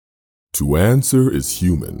To answer is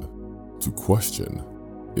human, to question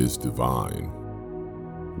is divine.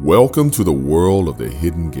 Welcome to the world of the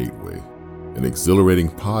Hidden Gateway, an exhilarating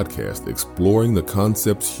podcast exploring the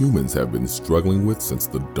concepts humans have been struggling with since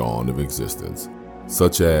the dawn of existence,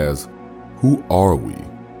 such as, who are we?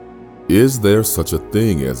 Is there such a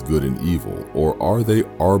thing as good and evil, or are they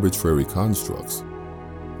arbitrary constructs?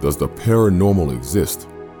 Does the paranormal exist?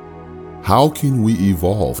 How can we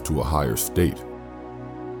evolve to a higher state?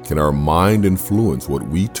 Can our mind influence what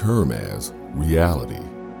we term as reality?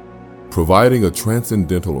 Providing a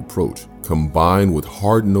transcendental approach combined with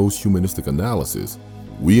hard-nosed humanistic analysis,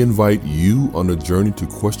 we invite you on a journey to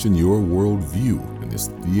question your worldview in this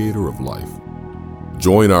theater of life.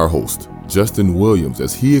 Join our host, Justin Williams,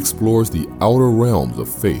 as he explores the outer realms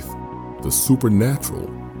of faith, the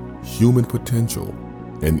supernatural, human potential,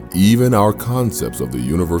 and even our concepts of the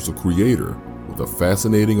universal creator with a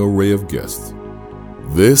fascinating array of guests.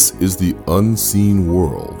 This is the unseen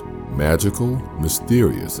world, magical,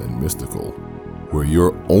 mysterious, and mystical, where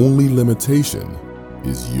your only limitation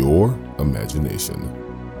is your imagination.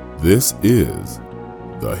 This is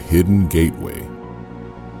the Hidden Gateway.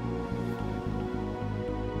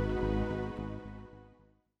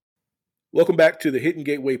 Welcome back to the Hidden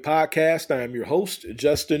Gateway podcast. I am your host,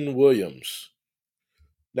 Justin Williams.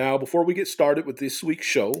 Now, before we get started with this week's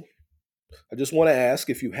show, I just want to ask,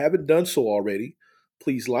 if you haven't done so already,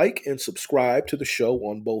 please like and subscribe to the show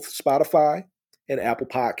on both Spotify and Apple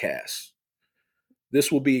Podcasts.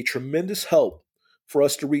 This will be a tremendous help for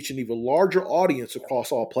us to reach an even larger audience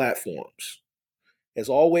across all platforms. As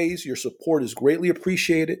always, your support is greatly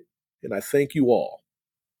appreciated, and I thank you all.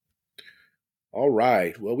 All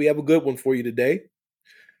right, well, we have a good one for you today.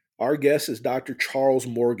 Our guest is Dr. Charles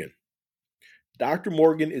Morgan. Dr.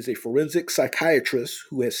 Morgan is a forensic psychiatrist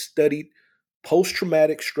who has studied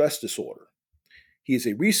post-traumatic stress disorder. He is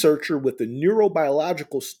a researcher with the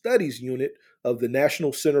Neurobiological Studies Unit of the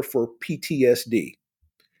National Center for PTSD.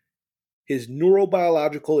 His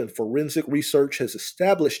neurobiological and forensic research has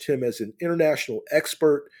established him as an international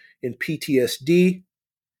expert in PTSD,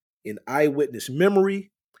 in eyewitness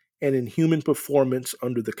memory, and in human performance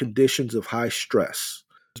under the conditions of high stress.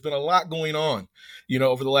 There's been a lot going on,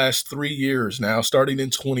 over the last 3 years now, starting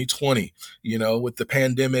in 2020, with the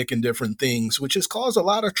pandemic and different things, which has caused a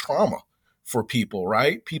lot of trauma for people,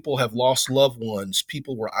 right? People have lost loved ones.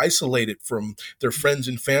 People were isolated from their friends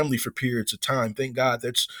and family for periods of time. Thank God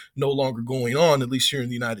that's no longer going on, at least here in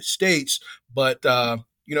the United States. But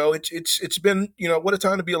it's been, what a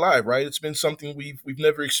time to be alive, right? It's been something we've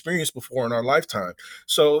never experienced before in our lifetime.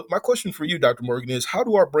 So my question for you, Dr. Morgan, is how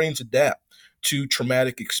do our brains adapt to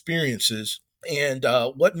traumatic experiences, and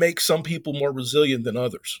what makes some people more resilient than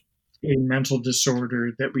others? A mental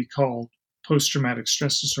disorder that we call post-traumatic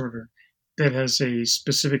stress disorder that has a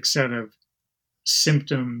specific set of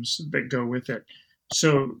symptoms that go with it.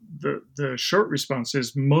 So the short response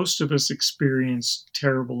is most of us experience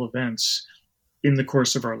terrible events in the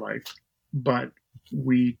course of our life, but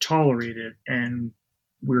we tolerate it and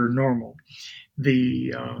we're normal.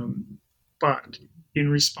 But in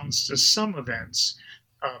response to some events,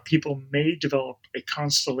 people may develop a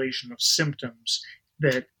constellation of symptoms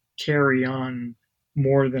that carry on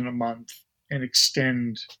more than a month and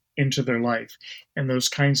extend into their life. And those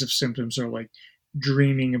kinds of symptoms are like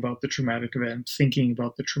dreaming about the traumatic event, thinking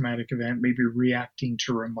about the traumatic event, maybe reacting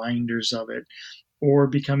to reminders of it, or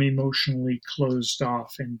become emotionally closed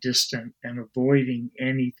off and distant and avoiding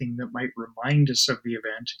anything that might remind us of the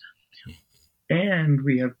event. And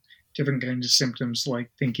we have different kinds of symptoms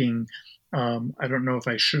like thinking, I don't know if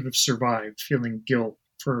I should have survived, feeling guilt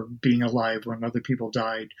for being alive when other people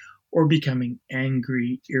died, or becoming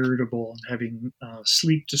angry, irritable, and having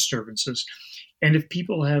sleep disturbances. And if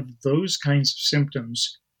people have those kinds of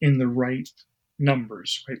symptoms in the right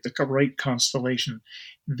numbers, right, the right constellation,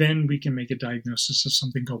 then we can make a diagnosis of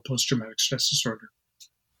something called post-traumatic stress disorder.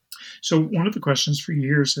 So one of the questions for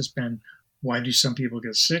years has been, why do some people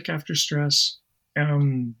get sick after stress?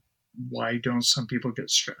 Why don't some people get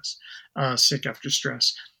sick after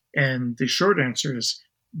stress? And the short answer is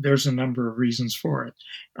there's a number of reasons for it.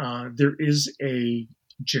 There is a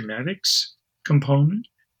genetics component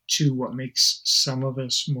to what makes some of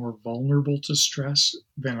us more vulnerable to stress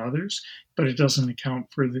than others, but it doesn't account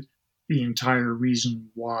for the entire reason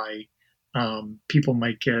why people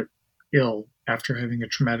might get ill after having a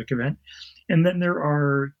traumatic event. And then there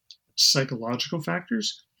are psychological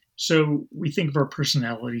factors. So we think of our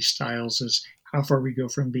personality styles as how far we go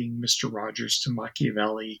from being Mr. Rogers to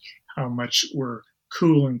Machiavelli, how much we're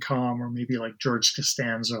cool and calm, or maybe like George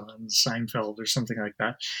Costanza on Seinfeld or something like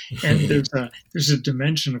that. And there's a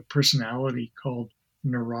dimension of personality called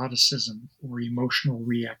neuroticism or emotional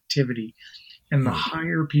reactivity. And the Hmm.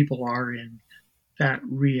 higher people are in that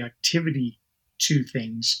reactivity to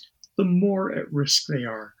things, the more at risk they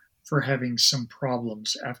are for having some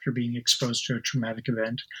problems after being exposed to a traumatic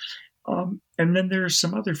event. And then there are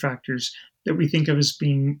some other factors that we think of as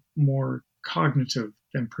being more cognitive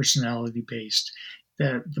than personality based,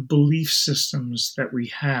 that the belief systems that we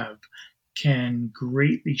have can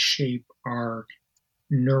greatly shape our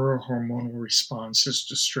neurohormonal responses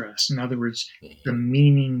to stress. In other words, the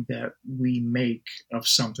meaning that we make of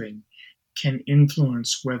something can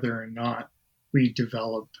influence whether or not we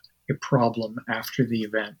develop a problem after the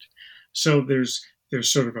event. So there's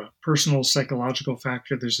sort of a personal psychological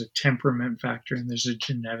factor, there's a temperament factor, and there's a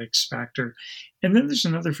genetics factor. And then there's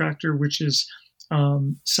another factor, which is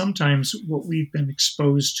sometimes what we've been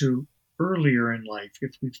exposed to earlier in life.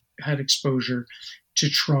 If we've had exposure to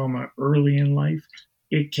trauma early in life,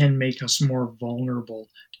 it can make us more vulnerable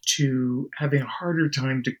to having a harder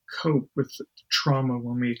time to cope with trauma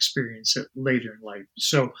when we experience it later in life.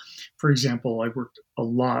 So, for example, I worked a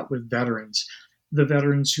lot with veterans. The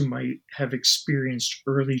veterans who might have experienced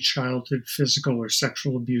early childhood physical or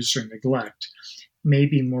sexual abuse or neglect may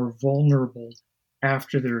be more vulnerable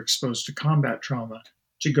after they're exposed to combat trauma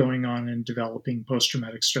to going on and developing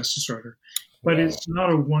post-traumatic stress disorder. But Wow. it's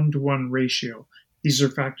not a one-to-one ratio. These are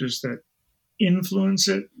factors that influence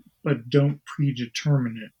it, but don't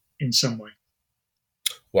predetermine it in some way.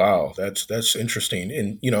 Wow, that's interesting.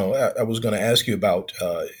 And I was going to ask you about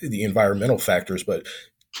the environmental factors, but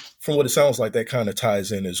from what it sounds like, that kind of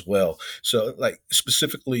ties in as well. So, like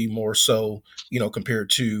specifically more so,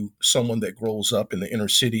 compared to someone that grows up in the inner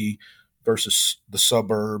city versus the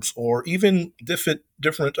suburbs, or even different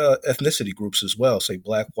ethnicity groups as well, say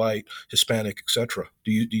Black, white, Hispanic, etc.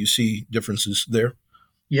 Do you see differences there?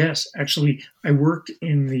 Yes, actually, I worked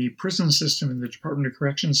in the prison system, in the Department of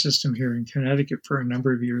Corrections system here in Connecticut for a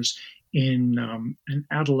number of years in an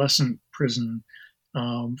adolescent prison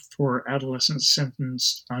for adolescents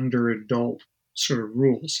sentenced under adult sort of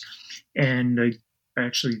rules. And I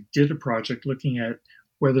actually did a project looking at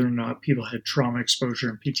whether or not people had trauma exposure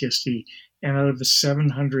and PTSD. And out of the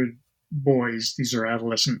 700 boys, these are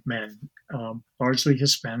adolescent men, largely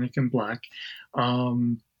Hispanic and Black,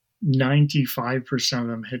 95% of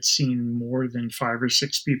them had seen more than 5 or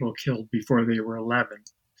 6 people killed before they were 11.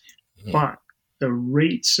 Hmm. But the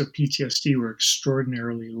rates of PTSD were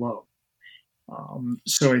extraordinarily low.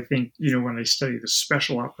 So I think, when I study the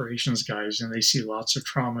special operations guys and they see lots of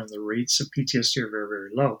trauma and the rates of PTSD are very,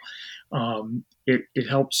 very low, it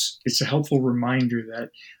helps. It's a helpful reminder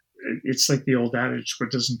that it's like the old adage,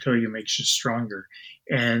 what doesn't kill you makes you stronger.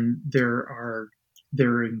 And there are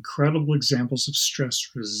incredible examples of stress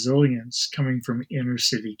resilience coming from inner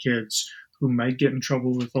city kids who might get in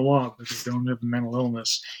trouble with the law, but they don't have a mental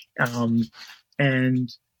illness. And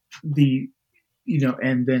the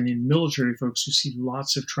and then in military folks who see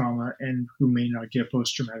lots of trauma and who may not get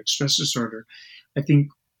post-traumatic stress disorder. I think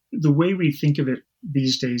the way we think of it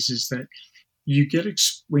these days is that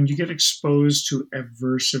when you get exposed to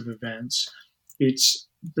aversive events, it's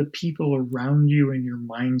the people around you and your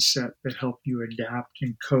mindset that help you adapt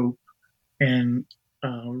and cope and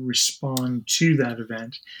respond to that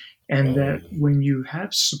event. And Oh, that when you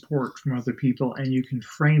have support from other people and you can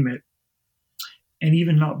frame it and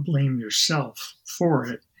even not blame yourself for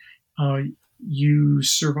it, uh, you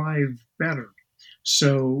survive better.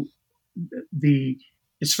 So the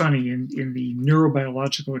it's funny in the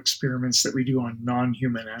neurobiological experiments that we do on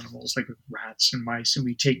non-human animals, like with rats and mice, and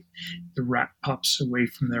we take the rat pups away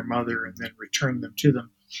from their mother and then return them to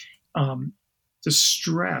them. Um, the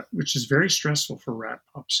stress, which is very stressful for rat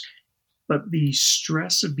pups, but the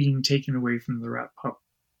stress of being taken away from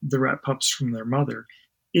the rat pups from their mother,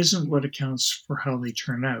 isn't what accounts for how they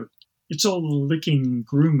turn out. It's all the licking and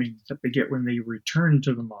grooming that they get when they return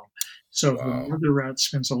to the mom. So if the wow. mother rat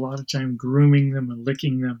spends a lot of time grooming them and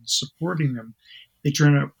licking them, and supporting them, they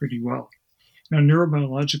turn out pretty well. Now,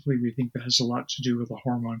 neurobiologically, we think that has a lot to do with a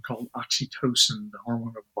hormone called oxytocin, the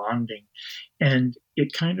hormone of bonding. And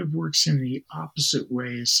it kind of works in the opposite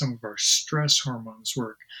way as some of our stress hormones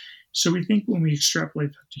work. So we think when we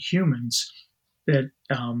extrapolate that to humans, that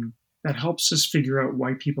that helps us figure out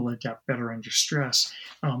why people adapt better under stress.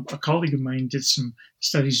 A colleague of mine did some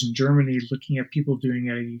studies in Germany looking at people doing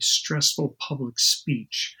a stressful public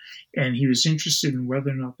speech, and he was interested in whether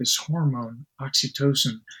or not this hormone,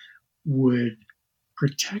 oxytocin, would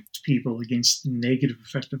protect people against the negative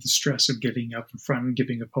effect of the stress of getting up in front and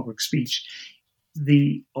giving a public speech.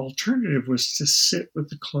 The alternative was to sit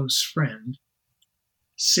with a close friend,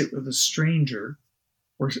 sit with a stranger,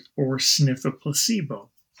 or sniff a placebo.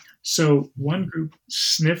 So one group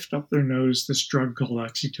sniffed up their nose this drug called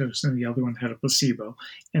oxytocin, and the other one had a placebo.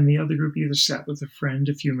 And the other group either sat with a friend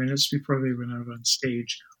a few minutes before they went out on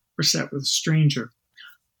stage or sat with a stranger.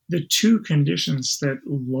 The two conditions that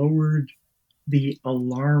lowered the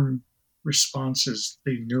alarm responses,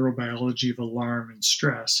 the neurobiology of alarm and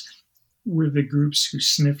stress, were the groups who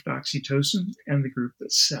sniffed oxytocin and the group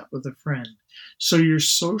that sat with a friend. So your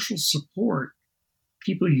social support,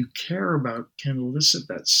 people you care about, can elicit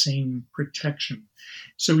that same protection.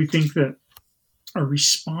 So we think that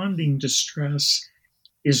responding to stress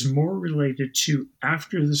is more related to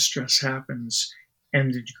after the stress happens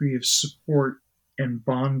and the degree of support and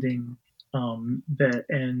bonding, that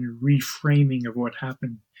and reframing of what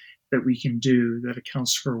happened that we can do that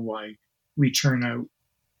accounts for why we turn out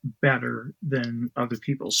better than other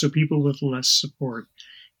people. So people with less support,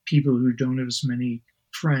 people who don't have as many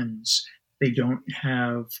friends, they don't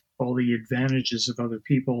have all the advantages of other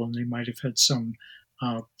people, and they might have had some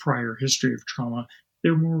prior history of trauma,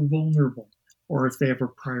 they're more vulnerable. Or if they have a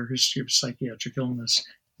prior history of psychiatric illness,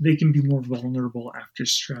 they can be more vulnerable after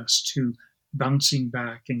stress to bouncing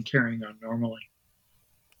back and carrying on normally.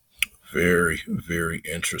 Very, very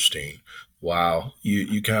interesting. Wow,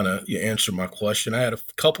 you kind of you answered my question. I had a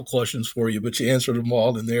couple questions for you, but you answered them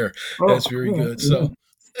all in there. Oh, That's very yeah, good. yeah,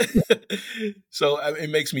 So, it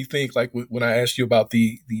makes me think like when I asked you about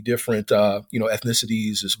the different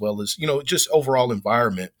ethnicities as well as just overall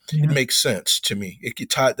environment, it yeah, makes sense to me. It could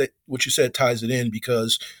tie that what you said ties it in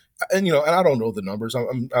because. And I don't know the numbers.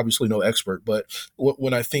 I'm obviously no expert, but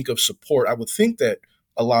when I think of support, I would think that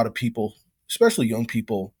a lot of people, especially young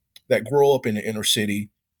people, that grow up in the inner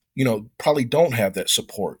city, probably don't have that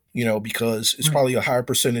support, because it's right, probably a higher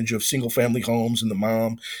percentage of single family homes and the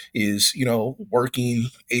mom is,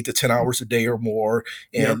 working 8 to 10 hours a day or more.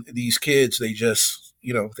 yep, And these kids, they just,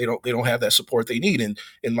 they don't have that support they need. And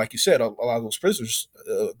like you said, a lot of those prisoners,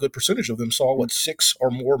 a good percentage of them saw what, 6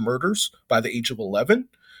 or more murders by the age of 11.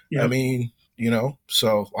 I yep. mean,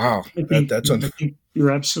 so wow, I think that's I think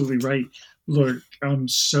you're absolutely right. Look,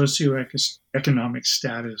 socioeconomic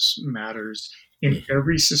status matters in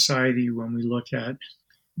every society. When we look at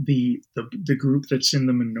the group that's in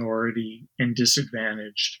the minority and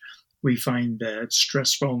disadvantaged, we find that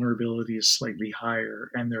stress vulnerability is slightly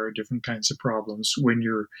higher, and there are different kinds of problems when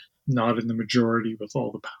you're not in the majority with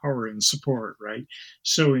all the power and support, right?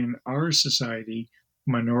 So in our society,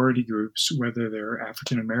 minority groups, whether they're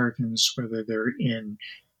African Americans, whether they're in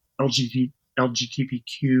LGBT,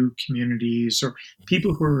 LGBTQ communities, or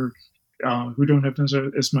people who don't have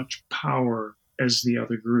as much power as the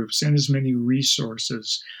other groups and as many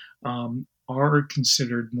resources, are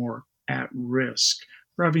considered more at risk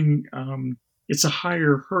for having. It's a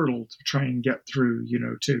higher hurdle to try and get through,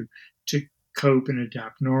 to cope and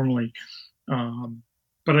adapt normally.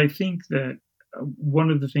 But I think that one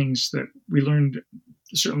of the things that we learned,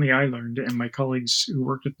 certainly I learned, and my colleagues who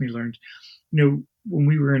worked with me learned, when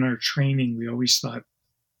we were in our training, we always thought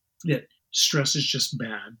that stress is just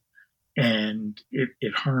bad and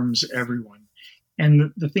it harms everyone.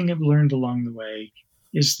 And the thing I've learned along the way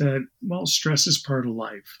is that, well, stress is part of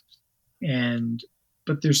life. And,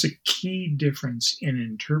 but there's a key difference in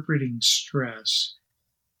interpreting stress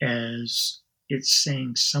as it's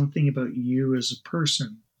saying something about you as a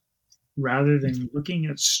person rather than looking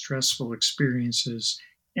at stressful experiences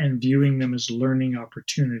and viewing them as learning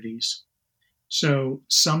opportunities. So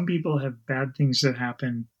some people have bad things that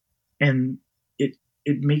happen, and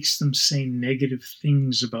it makes them say negative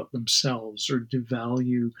things about themselves or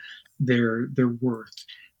devalue their worth.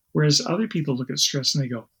 Whereas other people look at stress and they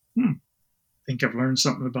go, I think I've learned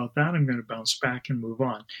something about that. I'm going to bounce back and move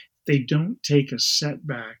on. They don't take a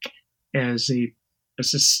setback as a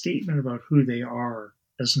statement about who they are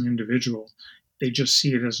as an individual. They just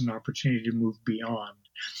see it as an opportunity to move beyond.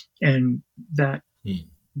 And that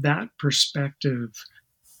perspective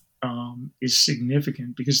is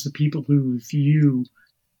significant because the people who view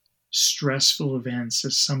stressful events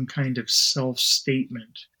as some kind of self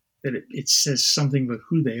statement, that it says something about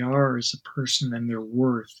who they are as a person and their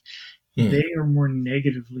worth, they are more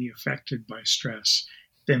negatively affected by stress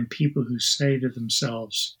than people who say to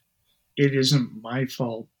themselves, it isn't my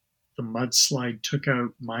fault. The mudslide took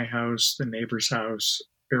out my house, the neighbor's house,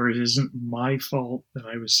 or it isn't my fault that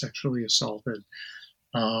I was sexually assaulted.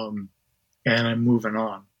 And I'm moving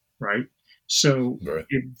on, right? So right.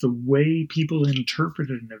 the way people interpret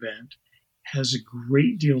an event has a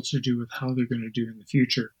great deal to do with how they're going to do in the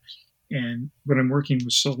future. And when I'm working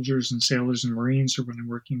with soldiers and sailors and Marines, or when I'm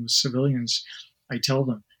working with civilians, I tell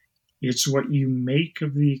them it's what you make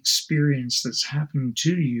of the experience that's happening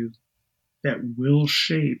to you that will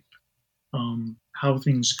shape how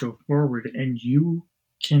things go forward, and you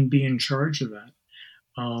can be in charge of that.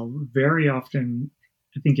 Very often,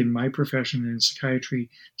 I think in my profession in psychiatry,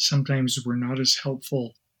 sometimes we're not as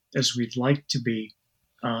helpful as we'd like to be.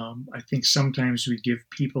 I think sometimes we give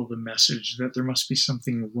people the message that there must be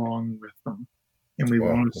something wrong with them, and we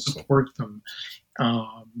Wow. want to support them.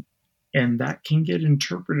 And that can get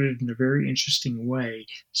interpreted in a very interesting way.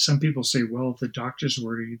 Some people say, well, if the doctor's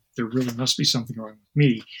worried, there really must be something wrong with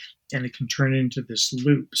me. And it can turn into this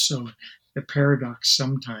loop. So the paradox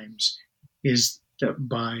sometimes is that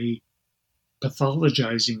by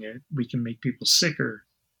pathologizing it, we can make people sicker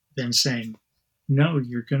than saying, no,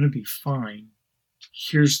 you're going to be fine.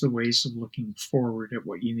 Here's the ways of looking forward at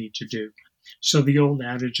what you need to do. So the old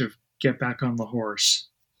adage of get back on the horse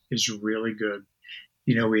is really good.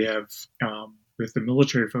 We have with the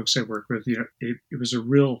military folks I work with, it was a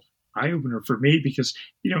real eye opener for me because,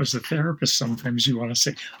 as a therapist, sometimes you want to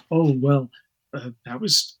say, oh, well, that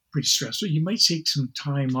was pretty stressful. You might take some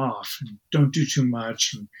time off and don't do too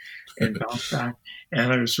much and bounce back.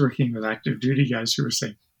 And I was working with active duty guys who were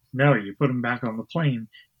saying, no, you put them back on the plane,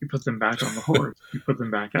 you put them back on the horse, you put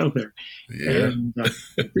them back out there. Yeah. And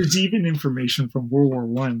there's even information from World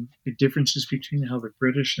War I, the differences between how the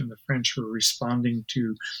British and the French were responding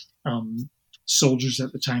to soldiers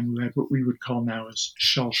at the time who had what we would call now as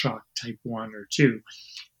shell shock type 1 or 2.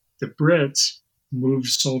 The Brits moved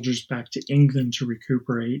soldiers back to England to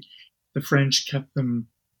recuperate. The French kept them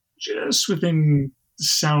just within the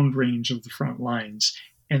sound range of the front lines,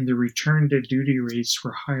 and the return to duty rates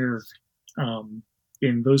were higher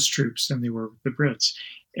in those troops than they were with the Brits.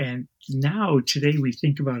 And now, today, we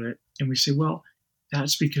think about it and we say, well,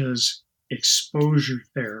 that's because exposure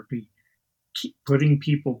therapy, putting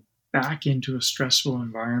people back into a stressful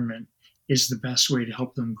environment, is the best way to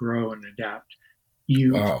help them grow and adapt.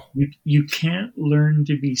 You can't learn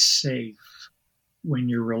to be safe when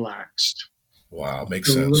you're relaxed. Wow,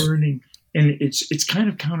 makes sense. Learning, and it's kind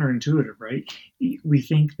of counterintuitive, right? We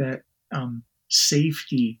think that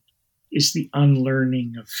safety is the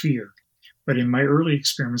unlearning of fear. But in my early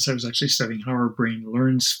experiments, I was actually studying how our brain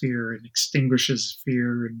learns fear and extinguishes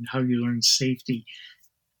fear and how you learn safety.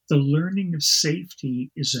 The learning of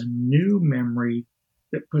safety is a new memory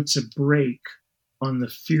that puts a brake on the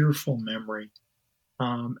fearful memory.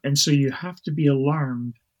 And so you have to be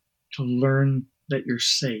alarmed to learn that you're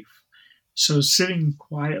safe. So sitting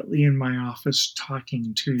quietly in my office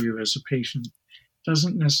talking to you as a patient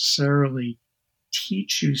doesn't necessarily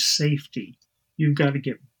teach you safety. You've got to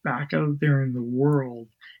get back out there in the world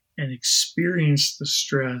and experience the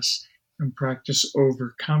stress and practice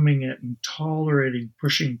overcoming it and tolerating,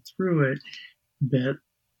 pushing through it, that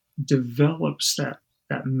develops that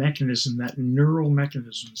mechanism, that neural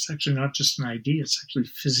mechanism. It's actually not just an idea, it's actually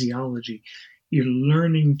physiology. You're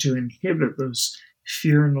learning to inhibit those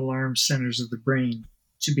fear and alarm centers of the brain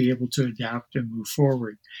to be able to adapt and move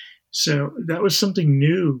forward. So that was something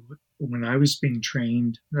new when I was being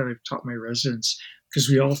trained that I've taught my residents, because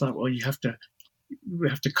we all thought, well, we have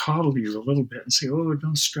to coddle you a little bit and say, oh,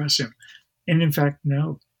 don't stress him. And in fact,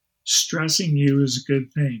 no, stressing you is a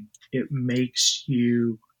good thing. It makes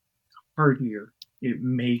you hardier. It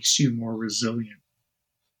makes you more resilient.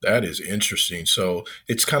 That is interesting. So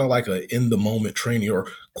it's kind of like a in the moment training, or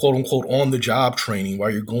quote unquote on the job training. While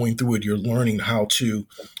you're going through it, you're learning how to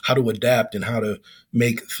adapt and how to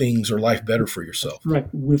make things or life better for yourself. Right,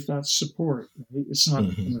 with that support. Right? It's not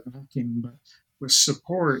in a vacuum, but with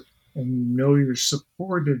support, and you know you're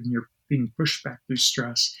supported and you're being pushed back through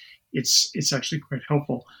stress. It's actually quite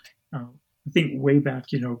helpful. I think way back,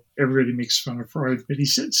 everybody makes fun of Freud, but he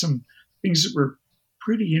said some things that were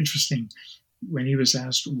pretty interesting. When he was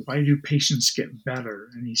asked, why do patients get better?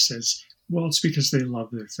 And he says, well, it's because they love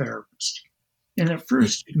their therapist. And at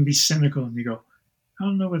first you can be cynical and you go, I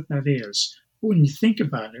don't know what that is. But when you think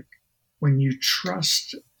about it, when you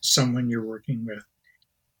trust someone you're working with,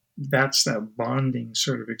 that's that bonding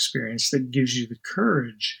sort of experience that gives you the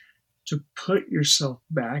courage to put yourself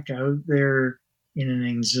back out there in an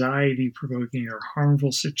anxiety-provoking or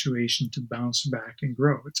harmful situation to bounce back and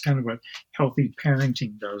grow. It's kind of what healthy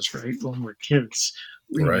parenting does, right? When we're kids,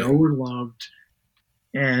 we know we're loved,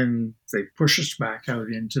 and they push us back out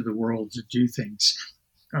into the world to do things.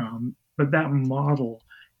 But that model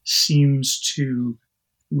seems to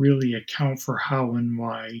really account for how and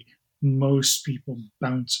why most people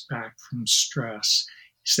bounce back from stress.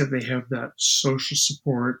 Is that they have that social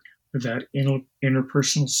support or that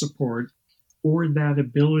interpersonal support, or that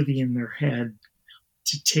ability in their head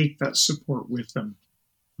to take that support with them.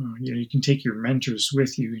 You can take your mentors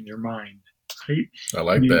with you in your mind. right? I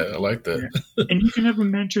like that. I like Yeah. that. And you can have a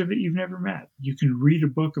mentor that you've never met. You can read a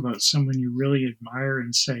book about someone you really admire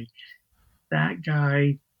and say, that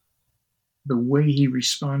guy, the way he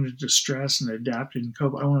responded to stress and adapted and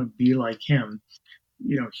coped, I want to be like him.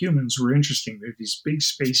 Humans were interesting. They have these big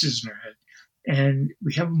spaces in our head, and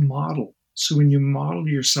we have a model. So when you model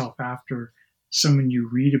yourself after someone you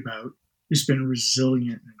read about who's been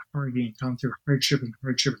resilient and hardy and gone through hardship and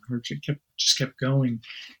hardship and hardship, kept going,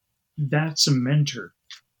 that's a mentor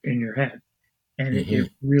in your head. And Mm-hmm.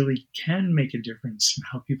 it really can make a difference in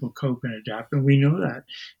how people cope and adapt. And we know that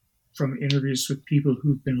from interviews with people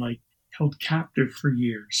who've been held captive for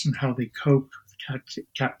years and how they coped with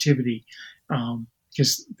captivity,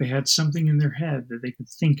 because they had something in their head that they could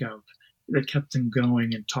think of that kept them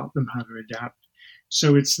going and taught them how to adapt.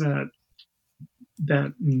 So it's that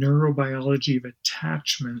neurobiology of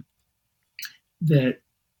attachment that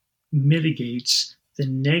mitigates the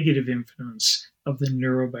negative influence of the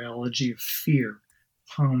neurobiology of fear,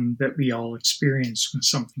 that we all experience when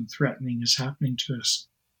something threatening is happening to us.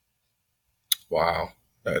 Wow,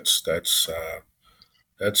 that's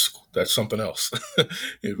something else. It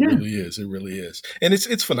Yeah. really is. It really is, and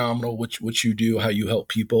it's phenomenal what you do, how you help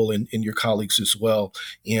people and your colleagues as well.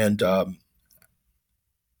 And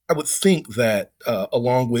I would think that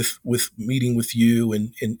along with meeting with you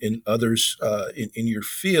and others in your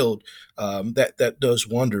field, that does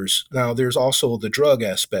wonders. Now, there's also the drug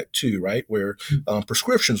aspect too, right? Where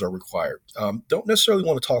prescriptions are required. Don't necessarily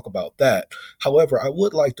want to talk about that. However, I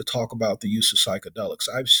would like to talk about the use of psychedelics.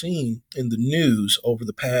 I've seen in the news over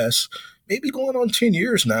the past maybe going on 10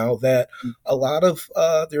 years now that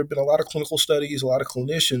there have been a lot of clinical studies, a lot of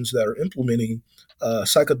clinicians that are implementing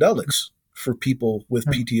psychedelics for people with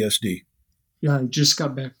PTSD. Yeah, I just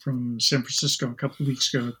got back from San Francisco a couple of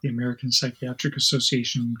weeks ago at the American Psychiatric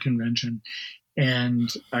Association convention, and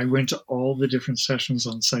I went to all the different sessions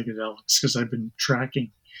on psychedelics because I've been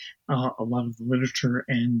tracking a lot of the literature,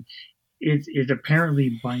 and it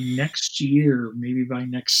apparently by next year, maybe by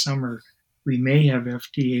next summer, we may have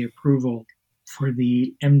FDA approval for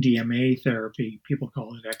the MDMA therapy. People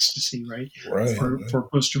call it ecstasy, right? Right. For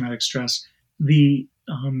post-traumatic stress.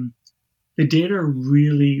 The data are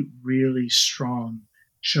really, really strong,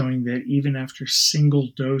 showing that even after single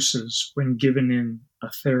doses, when given in a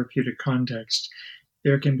therapeutic context,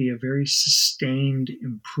 there can be a very sustained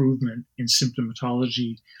improvement in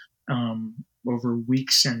symptomatology over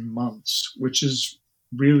weeks and months, which is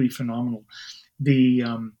really phenomenal. The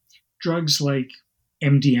drugs like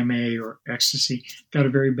MDMA or ecstasy got a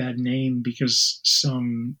very bad name because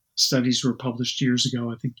some studies were published years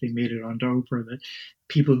ago. I think they made it onto Oprah that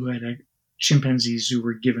people who had chimpanzees who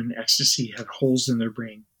were given ecstasy had holes in their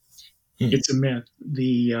brain. It's a myth.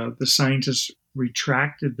 The scientists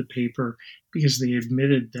retracted the paper because they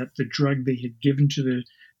admitted that the drug they had given to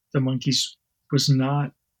the monkeys was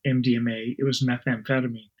not MDMA; it was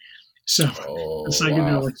methamphetamine. So the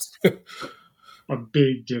psychedelics, a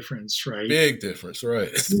big difference, right? Big difference, right?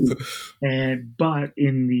 But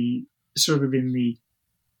in the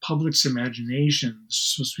public's imagination, this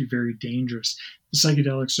is supposed to be very dangerous. The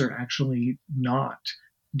psychedelics are actually not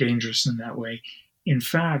dangerous in that way. In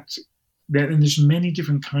fact, and there's many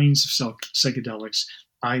different kinds of psychedelics.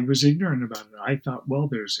 I was ignorant about it. I thought, well,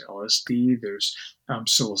 there's LSD, there's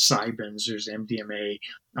psilocybins, there's MDMA.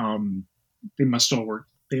 They must all work.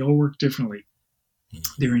 They all work differently.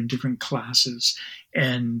 They're in different classes.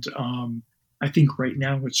 And I think right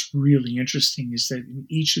now what's really interesting is that in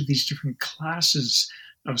each of these different classes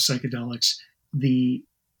of psychedelics, the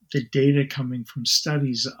data coming from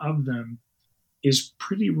studies of them is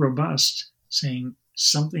pretty robust, saying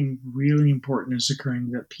something really important is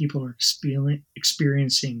occurring, that people are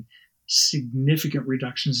experiencing significant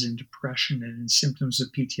reductions in depression and in symptoms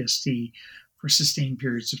of PTSD for sustained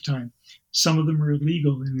periods of time. Some of them are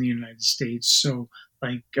illegal in the United States, so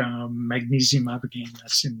like magnesium ibogaine,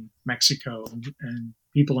 that's in Mexico, and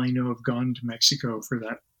people I know have gone to Mexico for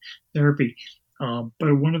that therapy.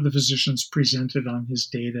 But one of the physicians presented on his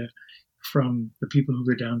data from the people who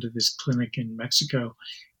go down to this clinic in Mexico.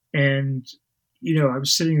 And, I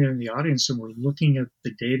was sitting there in the audience and we're looking at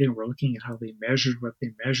the data and we're looking at how they measured what they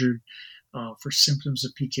measured for symptoms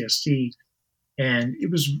of PTSD. And it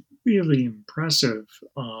was really impressive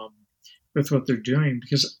with what they're doing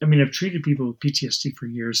because, I've treated people with PTSD for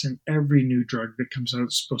years, and every new drug that comes out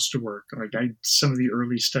is supposed to work. Like some of the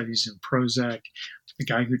early studies in Prozac, the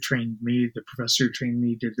guy who trained me, the professor who trained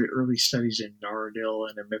me, did the early studies in Naradil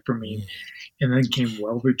and imipramine, and then came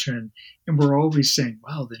Wellbutrin. And we're always saying,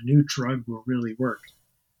 wow, the new drug will really work.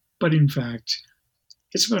 But in fact,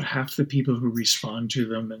 it's about half the people who respond to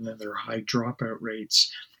them, and then there are high dropout rates.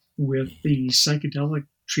 with the psychedelic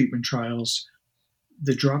treatment trials,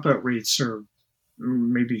 the dropout rates are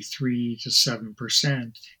maybe 3 to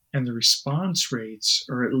 7%, and the response rates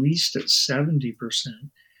are at least at 70%,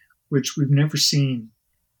 which we've never seen.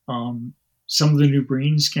 Um, some of the new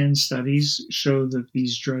brain scan studies show that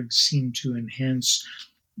these drugs seem to enhance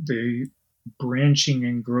the branching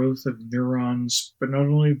and growth of neurons, but not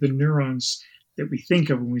only the neurons that we think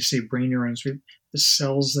of when we say brain neurons, the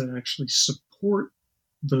cells that actually support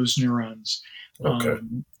those neurons Okay.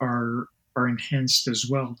 are enhanced as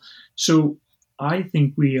well. So I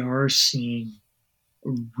think we are seeing a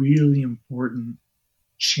really important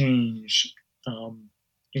change um,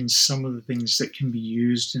 in some of the things that can be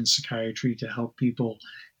used in psychiatry to help people,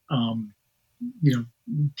 um,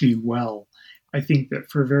 do well. I think that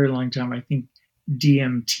for a very long time, I think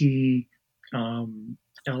DMT, um,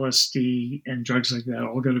 LSD, and drugs like that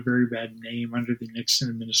all got a very bad name under the Nixon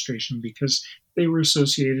administration because they were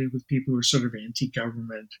associated with people who were sort of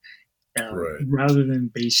anti-government, Right. rather than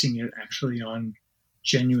basing it actually on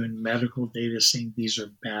genuine medical data saying these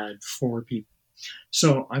are bad for people.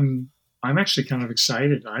 So I'm actually kind of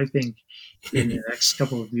excited. I think in the next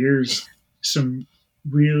couple of years, some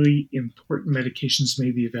really important medications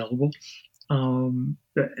may be available, and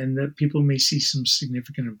that people may see some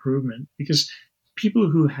significant improvement because people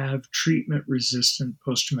who have treatment resistant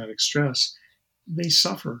post traumatic stress, they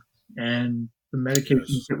suffer. And the medications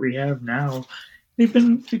Yes. that we have now,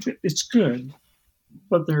 it's good,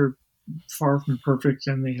 but they're far from perfect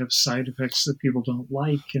and they have side effects that people don't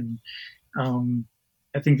like. And um,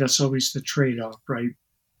 I think that's always the trade off, right?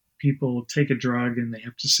 People take a drug and they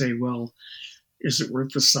have to say, well, is it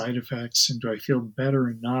worth the side effects? And do I feel better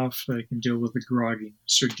enough that I can deal with the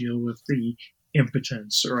grogginess or deal with the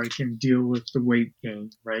impotence or I can deal with the weight gain,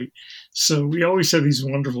 right? So we always have these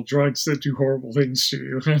wonderful drugs that do horrible things to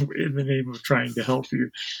you in the name of trying to help you.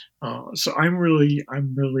 So I'm really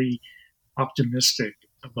optimistic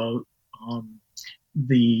about um,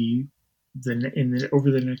 the over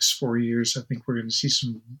the next 4 years. I think we're going to see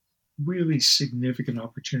some really significant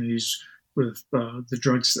opportunities with the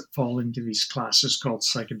drugs that fall into these classes called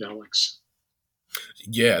psychedelics.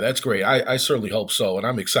 Yeah, that's great. I certainly hope so, and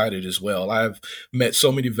I'm excited as well. I've met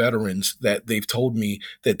so many veterans that they've told me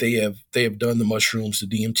that they have done the mushrooms, the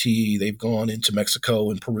DMT. They've gone into Mexico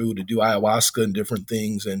and Peru to do ayahuasca and different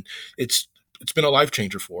things, and it's it's been a life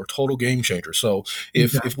changer for a total game changer. So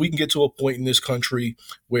if Exactly. we can get to a point in this country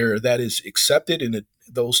where that is accepted and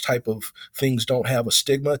those type of things don't have a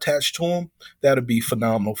stigma attached to them, that'd be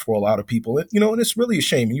phenomenal for a lot of people. And, and it's really a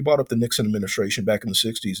shame. And you brought up the Nixon administration back in the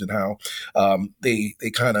 '60s and how they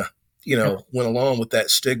kind of Yep. went along with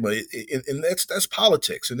that stigma, and that's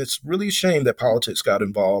politics, and it's really a shame that politics got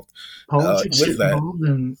involved Politics with get that.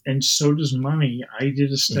 involved, and so does money. I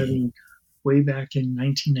did a Mhm. study way back in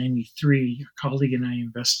 1993. A colleague and I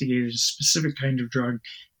investigated a specific kind of drug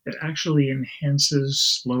that actually enhances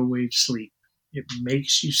slow wave sleep. It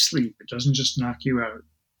makes you sleep. It doesn't just knock you out.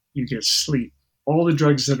 You get sleep. All the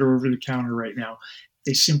drugs that are over the counter right now,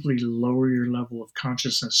 they simply lower your level of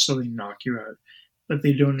consciousness so they knock you out, but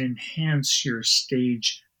they don't enhance your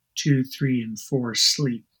stage 2, 3, and 4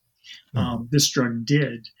 sleep. Mhm. This drug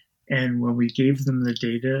did. And when we gave them the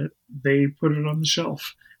data, they put it on the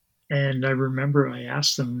shelf. And I remember I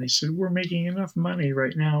asked them, and they said, we're making enough money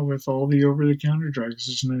right now with all the over the counter drugs.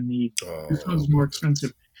 There's no need. This Oh. one's more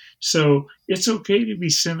expensive. So it's okay to be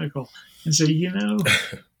cynical and say,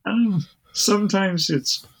 um, sometimes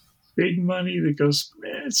it's big money that goes,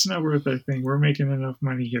 it's not worth that thing. We're making enough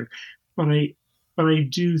money here. But I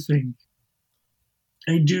do think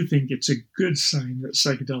it's a good sign that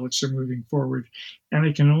psychedelics are moving forward, and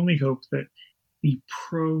I can only hope that the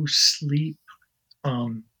pro sleep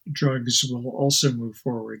drugs will also move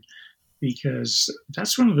forward because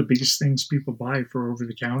that's one of the biggest things people buy for over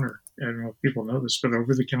the counter. I don't know if people know this, but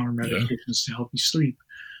over the counter Yeah. medications to help you sleep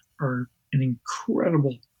are an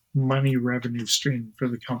incredible money revenue stream for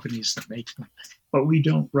the companies that make them. But we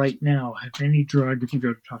don't right now have any drug. If you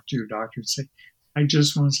go to talk to your doctor and say, I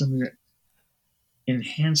just want something that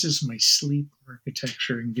enhances my sleep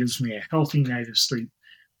architecture and gives me a healthy night of sleep.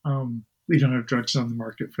 We don't have drugs on the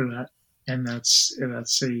market for that, and that's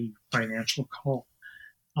a financial call.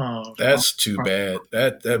 From That's too bad.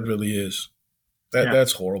 That really is. yeah.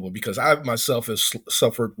 That's horrible because I myself have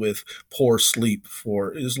suffered with poor sleep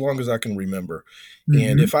for as long as I can remember. And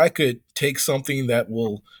Mm-hmm. if I could take something that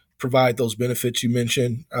will provide those benefits you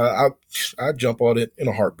mentioned, I'd jump on it in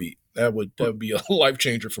a heartbeat. That would be a life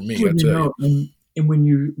changer for me, Well, I tell you. and when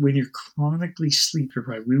you're chronically sleep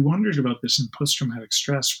deprived, we wondered about this in post traumatic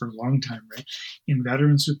stress for a long time, right? In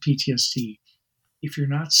veterans with PTSD, if you're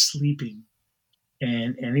not sleeping,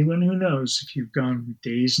 And anyone who knows, if you've gone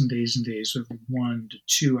days and days and days with 1 to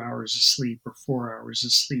 2 hours of sleep or 4 hours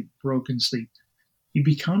of sleep, broken sleep, you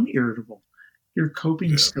become irritable. Your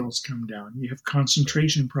coping skills come down. You have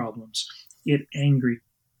concentration problems. You get angry.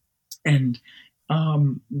 And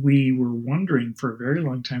we were wondering for a very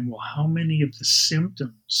long time, well, how many of the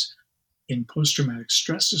symptoms in post-traumatic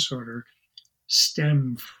stress disorder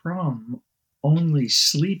stem from only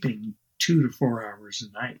sleeping 2 to 4 hours a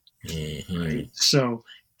night, right? So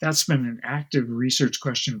that's been an active research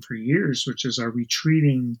question for years, which is, are we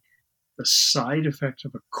treating the side effect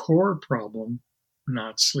of a core problem,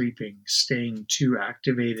 not sleeping, staying too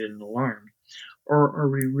activated and alarmed, or are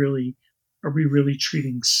we really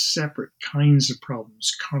treating separate kinds of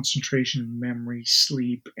problems: concentration, memory,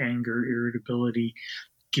 sleep, anger, irritability,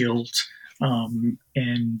 guilt, and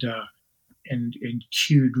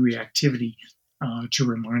cued reactivity to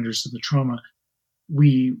reminders of the trauma?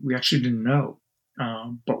 We actually didn't know,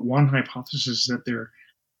 but one hypothesis is that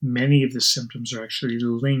many of the symptoms are actually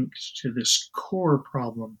linked to this core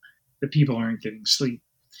problem that people aren't getting sleep.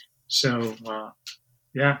 So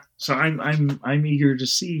so I'm eager to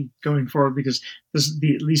see going forward, because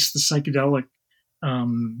at least the psychedelic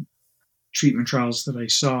treatment trials that I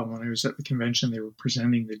saw when I was at the convention, they were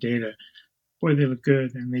presenting the data. Boy, they look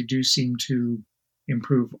good, and they do seem to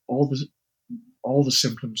improve all the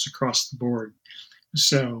symptoms across the board.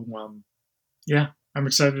 So I'm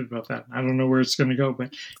excited about that. I don't know where it's going to go,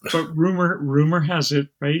 but rumor has it,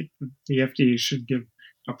 right, the FDA should give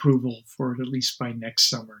approval for it at least by next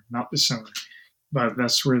summer, not this summer, but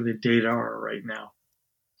that's where the data are right now.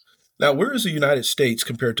 Now, where is the United States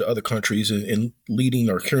compared to other countries in leading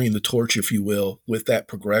or carrying the torch, if you will, with that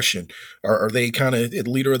progression? Are they kind of the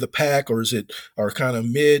leader of the pack, or is it kind of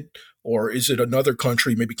mid, or is it another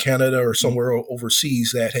country, maybe Canada or somewhere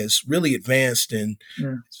overseas, that has really advanced and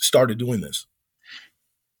started doing this?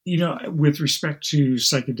 With respect to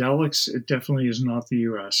psychedelics, it definitely is not the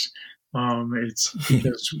U.S. It's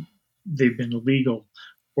because they've been illegal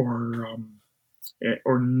or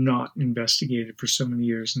not investigated for so many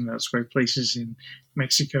years, and that's why places in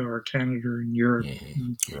Mexico or Canada or in Europe,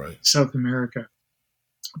 right, South America,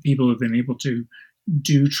 people have been able to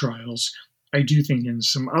do trials. I do think in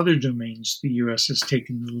some other domains the U.S. has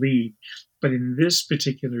taken the lead, but in this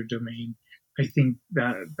particular domain, I think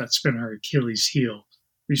that's been our Achilles heel.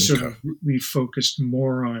 We focused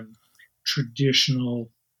more on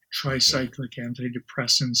traditional tricyclic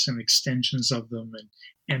antidepressants and extensions of them, and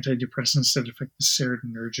antidepressants that affect the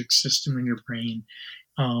serotonergic system in your brain.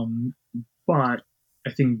 But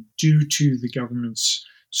I think due to the government's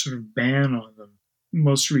sort of ban on them,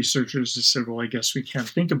 most researchers have said, well, I guess we can't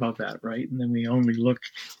think about that, right? And then we only look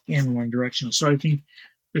in one direction. So I think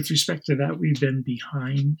with respect to that, we've been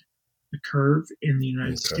behind the curve in the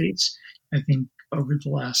United States. I think over the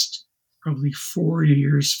last probably 4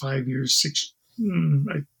 years, 5 years, 6,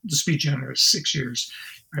 let's be generous, 6 years,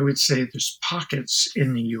 I would say there's pockets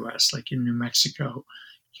in the U.S., like in New Mexico,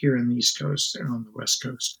 here on the East Coast and on the West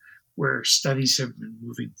Coast, where studies have been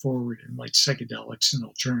moving forward in like psychedelics and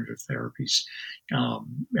alternative therapies,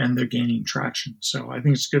 and they're gaining traction. So I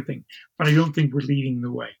think it's a good thing, but I don't think we're leading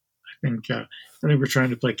the way. I think we're trying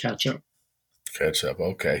to play catch up. Catch up.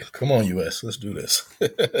 Okay. Come on, U.S. Let's do this.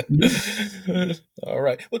 All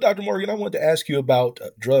right. Well, Dr. Morgan, I wanted to ask you about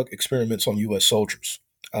drug experiments on U.S. soldiers.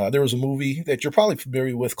 There was a movie that you're probably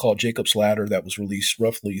familiar with called Jacob's Ladder that was released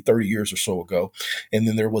roughly 30 years or so ago. And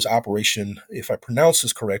then there was Operation, if I pronounce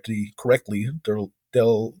this correctly,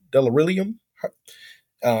 Delirium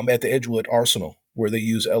at the Edgewood Arsenal, where they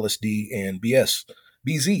use LSD and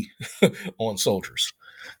BZ on soldiers.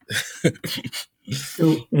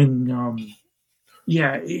 So in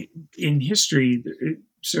history,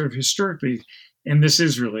 sort of historically, and this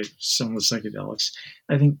is related to some of the psychedelics,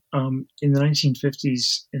 I think in the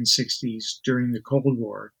 1950s and 60s during the Cold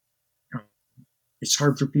War, it's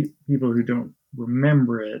hard for people who don't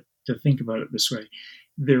remember it to think about it this way.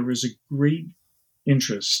 There was a great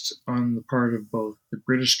interest on the part of both the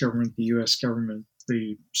British government, the US government,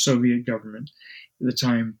 the Soviet government at the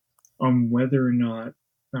time on whether or not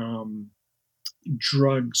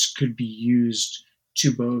drugs could be used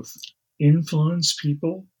to both influence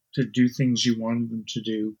people to do things you wanted them to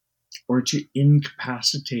do, or to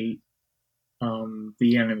incapacitate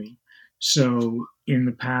the enemy. So in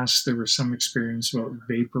the past, there was some experience about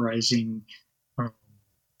vaporizing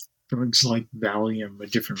drugs like Valium, a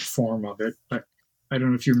different form of it. But I don't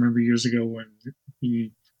know if you remember years ago when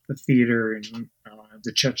the theater and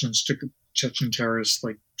the Chechen terrorists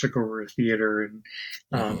took over a theater, and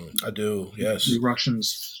I do, yes. The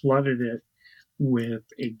Russians flooded it with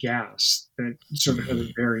a gas that sort of has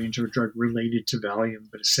a variant of a drug related to Valium,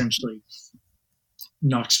 but essentially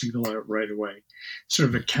knocks people out right away, sort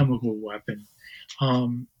of a chemical weapon.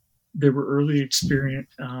 There were early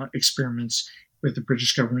experiments with the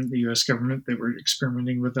British government, the US government, that were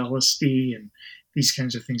experimenting with LSD and these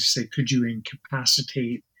kinds of things to say, could you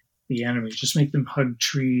incapacitate the enemy? Just make them hug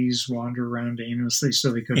trees, wander around aimlessly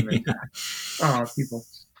so they couldn't attack people.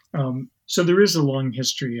 So there is a long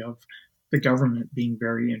history of the government being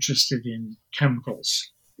very interested in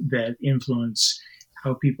chemicals that influence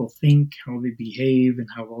how people think, how they behave, and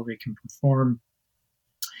how well they can perform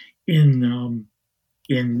in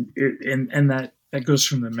and that goes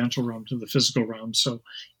from the mental realm to the physical realm. So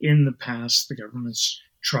in the past, the government's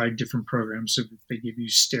tried different programs. So if they give you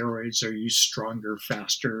steroids, are you stronger,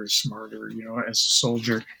 faster, smarter, as a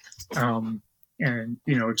soldier? And,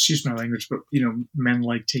 excuse my language, but, men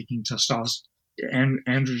like taking testosterone and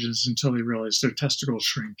androgens until they realize their testicles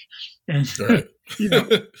shrink. And, Right.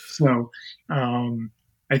 So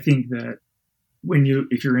I think that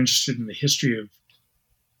if you're interested in the history of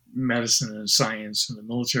medicine and science and the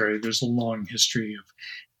military, there's a long history of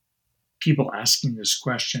people asking this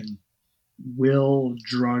question: will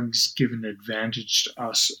drugs give an advantage to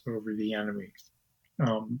us over the enemy?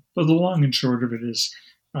 But the long and short of it is,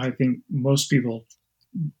 I think most people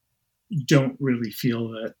don't really feel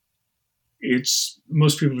that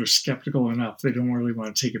most people are skeptical enough. They don't really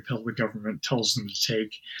want to take a pill the government tells them to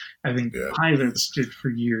take. I think pilots did for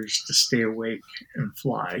years to stay awake and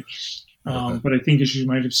fly. But I think, as you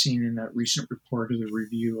might have seen in that recent report of the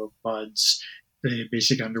review of BUDS, the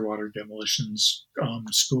Basic Underwater Demolitions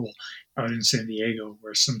School out in San Diego,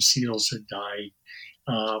 where some SEALs had died,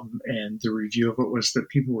 and the review of it was that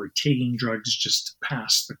people were taking drugs just to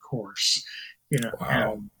pass the course.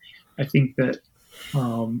 Wow. I think that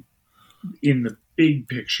in the big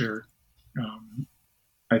picture,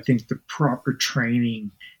 I think the proper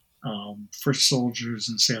training for soldiers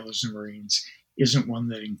and sailors and Marines isn't one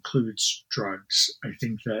that includes drugs. I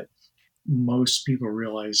think that most people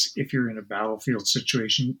realize if you're in a battlefield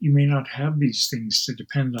situation, you may not have these things to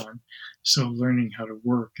depend on. So learning how to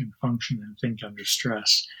work and function and think under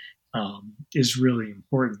stress is really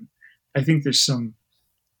important. I think there's some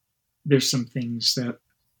things that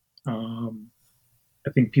I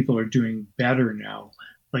think people are doing better now,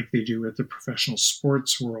 like they do with the professional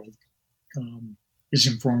sports world, is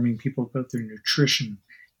informing people about their nutrition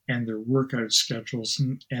and their workout schedules.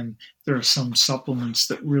 And there are some supplements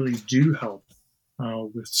that really do help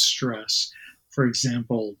with stress. For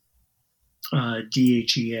example,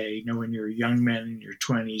 DHEA. When you're a young man in your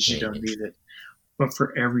 20s, you don't need it. But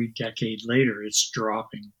for every decade later, it's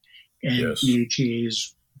dropping. And Yes. DHEA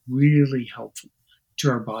is really helpful to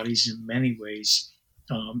our bodies in many ways.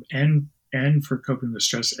 And for coping with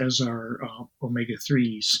stress, as are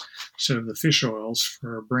omega-3s, so the fish oils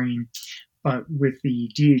for our brain. But with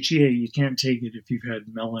the DHEA, you can't take it if you've had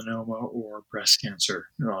melanoma or breast cancer,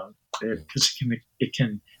 because it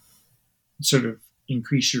can sort of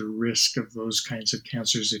increase your risk of those kinds of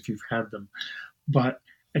cancers if you've had them. But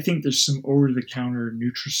I think there's some over-the-counter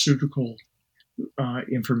nutraceutical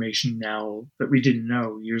information now that we didn't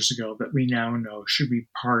know years ago that we now know should be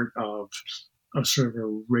part of a sort of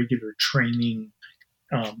a regular training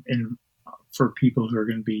for people who are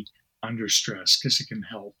going to be under stress, because it can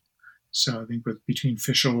help. So I think between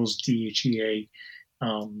fish oils, DHEA,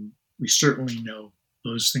 we certainly know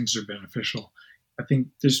those things are beneficial. I think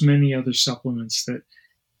there's many other supplements that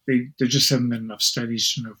there just haven't been enough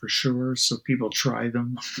studies to know for sure, so people try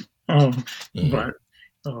them. But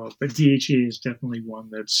DHEA is definitely one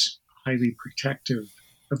that's highly protective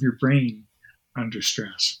of your brain under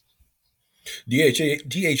stress.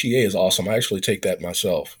 DHEA is awesome. I actually take that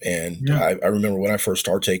myself, and I remember when I first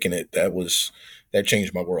started taking it, that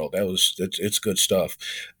changed my world. It's good stuff.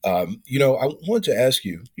 I wanted to ask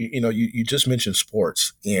you. You just mentioned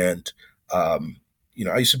sports, and I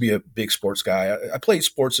used to be a big sports guy. I played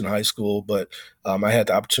sports in high school, but I had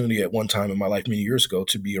the opportunity at one time in my life many years ago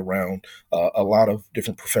to be around a lot of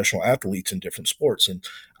different professional athletes in different sports, and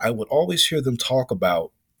I would always hear them talk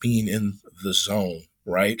about being in the zone,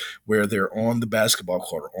 right? Where they're on the basketball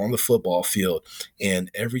court or on the football field and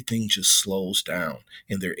everything just slows down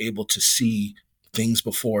and they're able to see things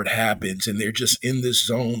before it happens. And they're just in this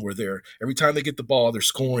zone where every time they get the ball, they're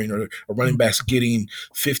scoring, or a running back's getting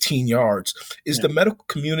 15 yards. Is the medical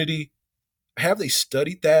community, have they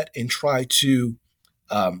studied that and try to,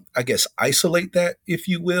 isolate that, if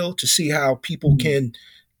you will, to see how people can,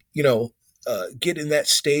 get in that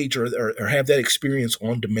stage or have that experience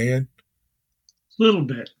on demand? A little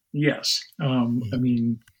bit, yes. I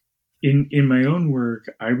mean, In my own work,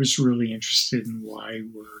 I was really interested in why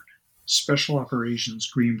were special operations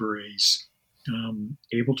Green Berets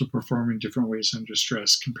able to perform in different ways under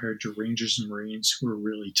stress compared to Rangers and Marines who are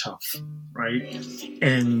really tough, right?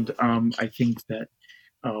 And I think that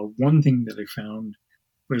one thing that I found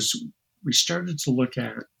was we started to look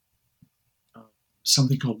at uh,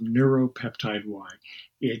 something called neuropeptide Y.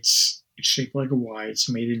 It's shaped like a Y. It's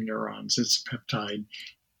made in neurons. It's a peptide.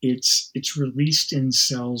 It's released in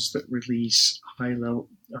cells that release high level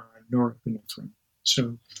norepinephrine.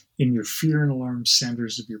 So in your fear and alarm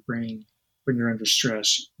centers of your brain, when you're under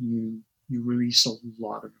stress, you release a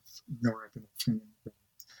lot of norepinephrine.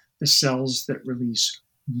 The cells that release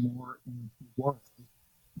more NP1,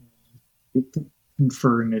 it can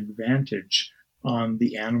confer an advantage on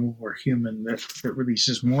the animal or human that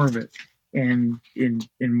releases more of it. And in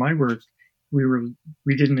my work,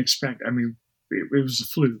 we didn't expect. I mean, it was a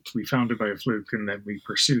fluke. We found it by a fluke, and then we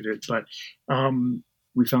pursued it. But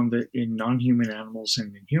we found that in non-human animals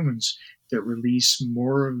and in humans that release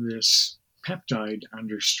more of this peptide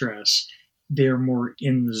under stress, they're more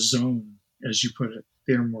in the zone, as you put it.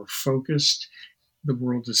 They're more focused. The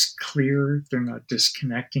world is clear. They're not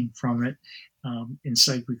disconnecting from it. In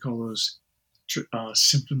psych, we call those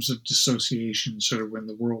symptoms of dissociation, sort of when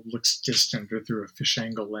the world looks distant or through a fish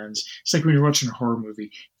angle lens. It's like when you're watching a horror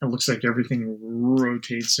movie, it looks like everything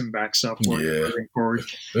rotates and backs up or forward.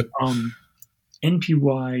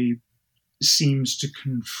 NPY seems to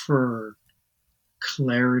confer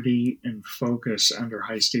clarity and focus under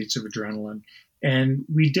high states of adrenaline, and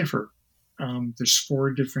we differ. There's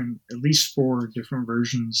at least four different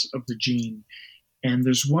versions of the gene. And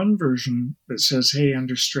there's one version that says, hey,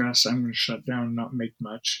 under stress, I'm going to shut down and not make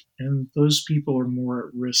much. And those people are more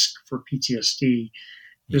at risk for PTSD.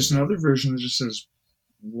 There's another version that just says,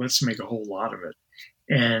 let's make a whole lot of it.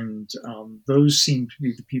 And those seem to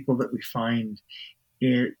be the people that we find,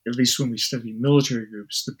 at least when we study military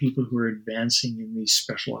groups, the people who are advancing in these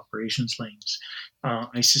special operations lanes.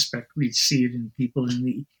 I suspect we'd see it in people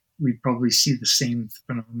we'd probably see the same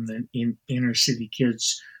phenomenon in inner city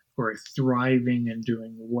kids who are thriving and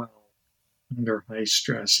doing well under high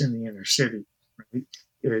stress in the inner city, right?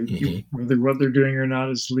 Whether what they're doing or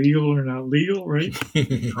not is legal or not legal, right?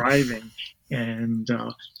 Thriving, and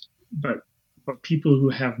but people who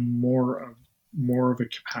have more of a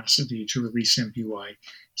capacity to release MPY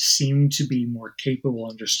seem to be more capable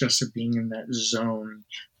under stress of being in that zone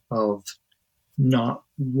of not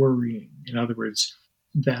worrying. In other words,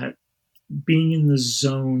 that being in the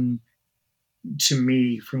zone, to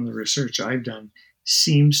me, from the research I've done,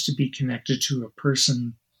 seems to be connected to a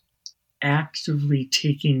person actively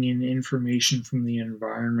taking in information from the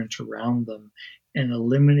environment around them and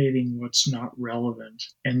eliminating what's not relevant,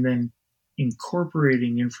 and then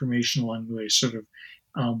incorporating information along the way, sort of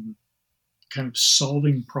kind of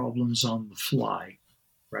solving problems on the fly,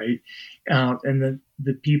 right? And then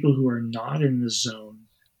the people who are not in the zone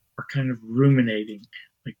are kind of ruminating,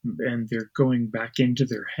 and they're going back into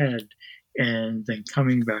their head and then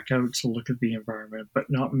coming back out to look at the environment, but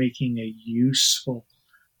not making a useful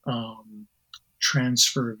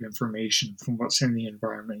transfer of information from what's in the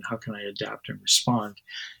environment. How can I adapt and respond?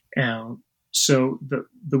 So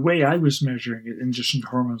the way I was measuring it in addition to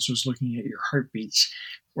hormones was looking at your heartbeats,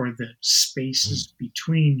 or the spaces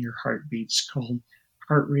between your heartbeats, called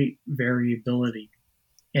heart rate variability.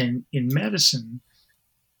 And in medicine,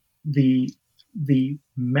 the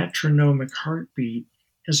metronomic heartbeat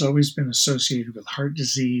has always been associated with heart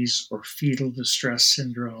disease or fetal distress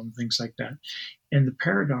syndrome, things like that. And the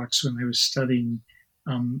paradox when I was studying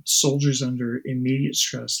soldiers under immediate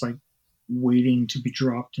stress, like waiting to be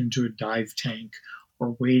dropped into a dive tank,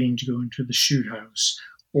 or waiting to go into the shoot house,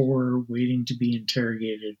 or waiting to be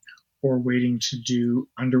interrogated, or waiting to do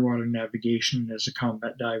underwater navigation as a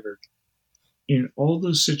combat diver. In all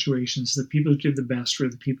those situations, the people who did the best were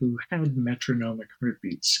the people who had metronomic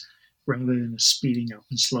heartbeats rather than speeding up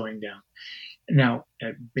and slowing down. Now,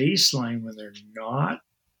 at baseline, when they're not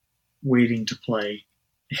waiting to play,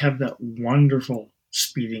 they have that wonderful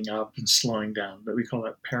speeding up and slowing down that we call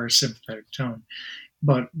that parasympathetic tone.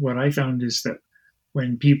 But what I found is that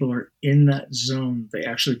when people are in that zone, they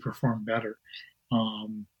actually perform better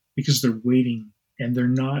because they're waiting and they're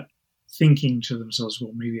not thinking to themselves,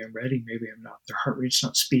 well, maybe I'm ready, maybe I'm not. Their heart rate's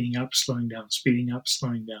not speeding up, slowing down,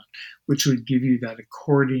 which would give you that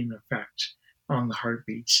accordion effect on the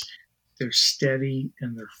heartbeats. They're steady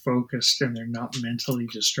and they're focused and they're not mentally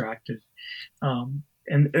distracted.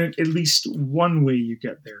 And at least one way you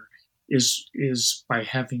get there is by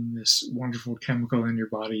having this wonderful chemical in your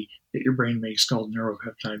body that your brain makes called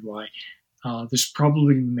neuropeptide Y. There's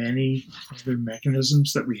probably many other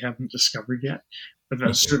mechanisms that we haven't discovered yet, but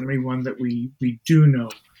that's certainly one that we do know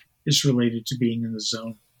is related to being in the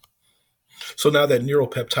zone. So now that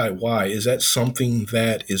neuropeptide Y, is that something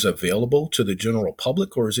that is available to the general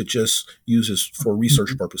public, or is it just used for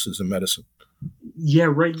research purposes in medicine? Yeah,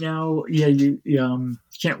 right now, you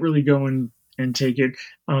can't really go and take it.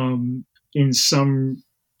 In some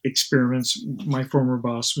experiments, my former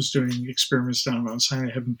boss was doing experiments down on Sinai,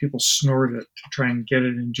 having people snort it to try and get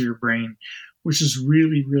it into your brain, which is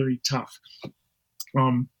really, really tough.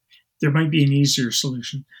 There might be an easier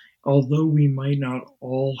solution, although we might not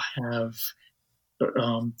all have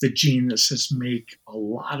the gene that says make a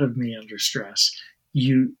lot of me under stress.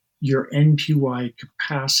 Your NPY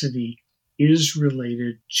capacity is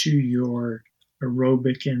related to your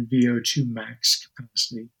aerobic and VO2 max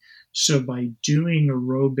capacity. So by doing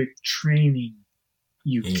aerobic training,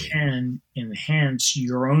 you can enhance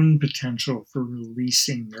your own potential for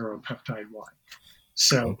releasing neuropeptide Y.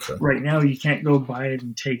 So right now you can't go buy it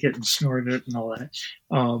and take it and snort it and all that.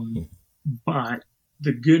 But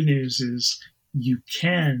the good news is you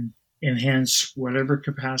can enhance whatever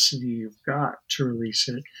capacity you've got to release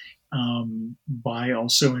it by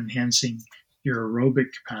also enhancing your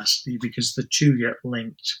aerobic capacity, because the two get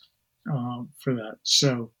linked for that.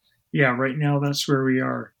 So yeah, right now that's where we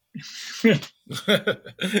are.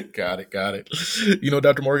 Got it.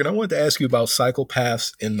 Dr. Morgan, I wanted to ask you about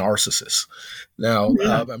psychopaths and narcissists. Now,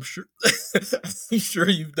 I'm sure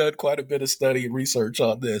you've done quite a bit of study and research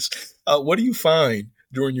on this. What do you find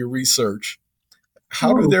during your research?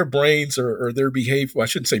 How do their brains or their behavior? Well, I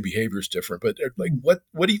shouldn't say behavior is different, but like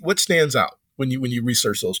what stands out when you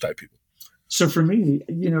research those type of people? So for me,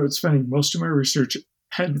 it's funny. Most of my research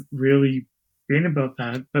hadn't really been about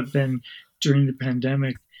that, but then during the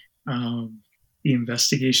pandemic, the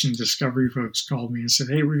investigation discovery folks called me and said,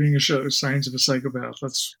 "Hey, we're doing a show, Signs of a Psychopath.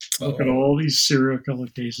 Let's look at all these serial killer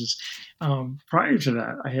cases." Prior to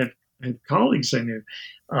that, I had colleagues I knew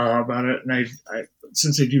about it, and I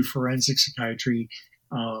since I do forensic psychiatry,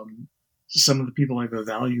 some of the people I've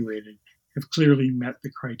evaluated have clearly met the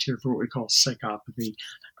criteria for what we call psychopathy,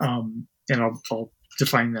 and I'll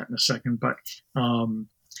define that in a second.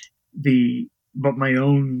 But my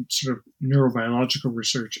own sort of neurobiological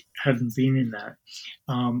research hadn't been in that.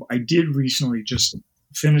 I did recently just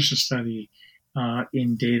finish a study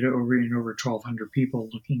in data over 1,200 people,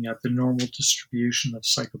 looking at the normal distribution of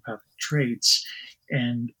psychopathic traits,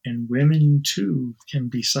 and women too can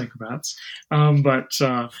be psychopaths, but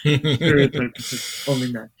stereotypes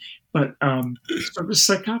only men. But so the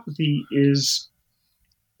psychopathy is,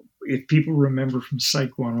 if people remember from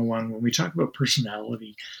Psych 101, when we talk about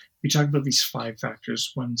personality, we talk about these 5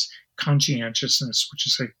 factors. One's conscientiousness, which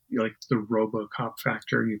is like the RoboCop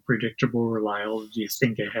factor. You're predictable, reliable. You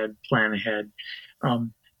think ahead, plan ahead.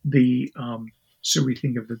 So we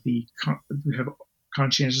think of we have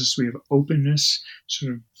conscientiousness. We have openness,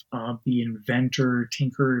 sort of the inventor,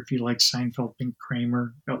 tinker. If you like Seinfeld, think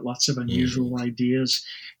Kramer. Got lots of unusual ideas.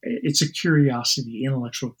 It's a curiosity,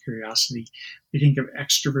 intellectual curiosity. We think of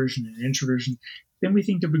extroversion and introversion. Then we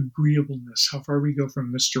think of agreeableness, how far we go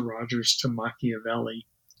from Mr. Rogers to Machiavelli.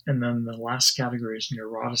 And then the last category is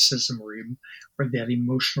neuroticism, or that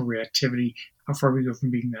emotional reactivity, how far we go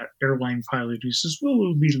from being that airline pilot who says, well,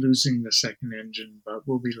 we'll be losing the second engine, but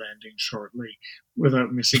we'll be landing shortly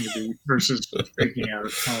without missing a beat, versus freaking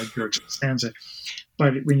out like George Costanza.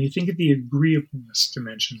 But when you think of the agreeableness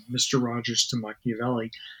dimension, Mr. Rogers to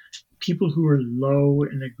Machiavelli, people who are low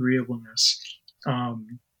in agreeableness,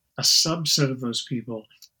 a subset of those people,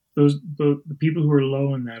 the people who are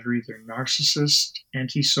low in that are either narcissists,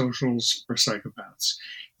 antisocials, or psychopaths.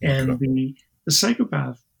 And the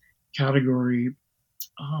psychopath category,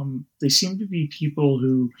 they seem to be people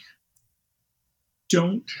who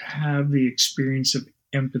don't have the experience of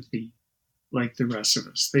empathy like the rest of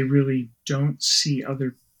us. They really don't see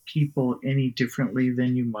other people any differently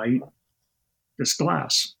than you might this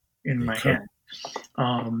glass in my hand.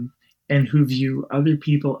 And who view other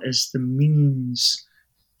people as the means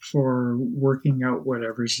for working out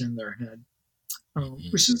whatever's in their head,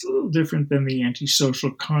 which is a little different than the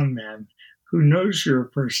antisocial con man who knows you're a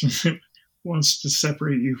person that wants to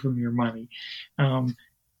separate you from your money. In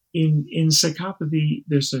psychopathy,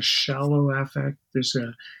 there's a shallow affect. There's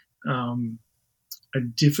a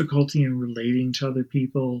difficulty in relating to other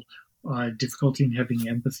people, difficulty in having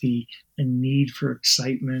empathy, a need for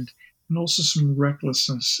excitement, and also some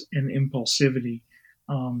recklessness and impulsivity.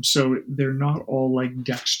 So they're not all like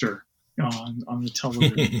Dexter on the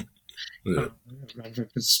television.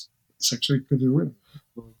 It's actually pretty weird.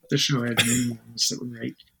 The show had many ones that were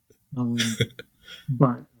right.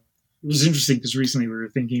 But it was interesting because recently we were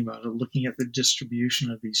thinking about it, looking at the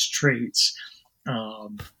distribution of these traits.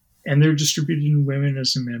 And they're distributed in women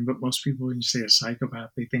as in men, but most people, when you say a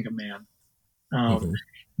psychopath, they think a man. Mm-hmm.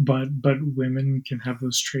 But women can have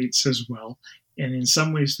those traits as well, and in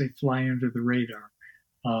some ways they fly under the radar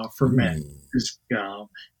for men.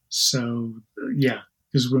 So yeah,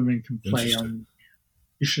 because women can play on,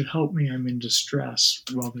 you should help me, I'm in distress,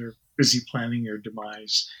 while they're busy planning your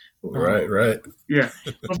demise. Right. Yeah.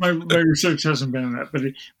 Well, my research hasn't been on that,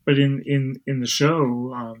 but in the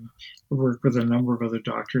show, I work with a number of other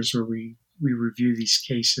doctors where we review these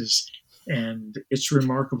cases, and it's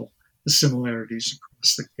remarkable the similarities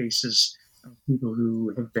across the cases of people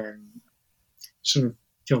who have been sort of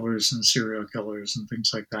killers and serial killers and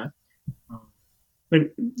things like that.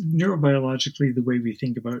 But neurobiologically, the way we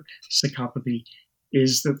think about psychopathy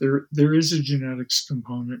is that there is a genetics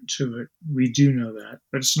component to it. We do know that,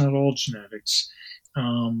 but it's not all genetics.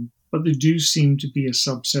 But there do seem to be a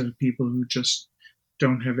subset of people who just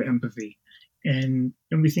don't have empathy. And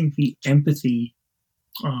we think the empathy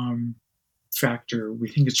factor, we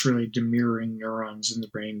think it's related to mirroring neurons in the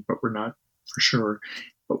brain, but we're not for sure.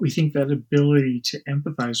 But we think that ability to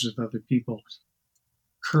empathize with other people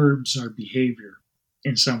curbs our behavior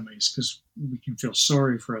in some ways because we can feel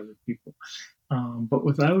sorry for other people. But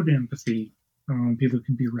without empathy, people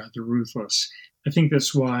can be rather ruthless. I think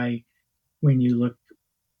that's why when you look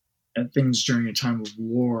at things during a time of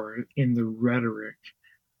war, in the rhetoric,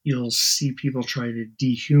 you'll see people try to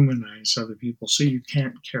dehumanize other people so you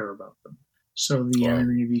can't care about them. So the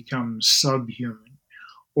enemy becomes subhuman.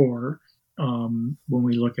 Or when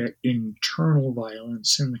we look at internal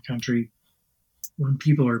violence in the country, when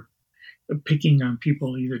people are picking on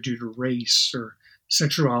people either due to race or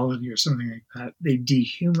sexuality or something like that, they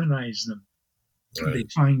dehumanize them. Right. They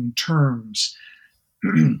find terms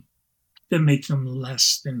that make them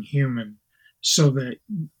less than human so that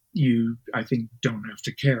you, I think, don't have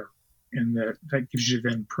to care. And that gives you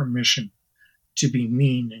then permission to be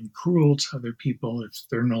mean and cruel to other people if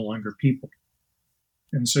they're no longer people.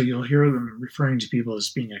 And so you'll hear them referring to people as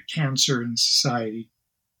being a cancer in society.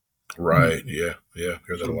 Right. Yeah. Hear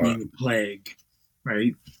that a lot. Being a plague,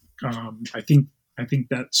 right? I think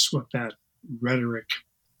that's what that rhetoric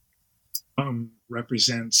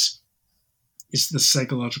represents, is the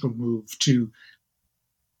psychological move to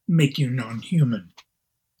make you non-human,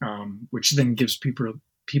 which then gives people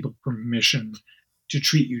permission to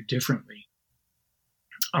treat you differently,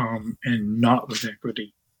 and not with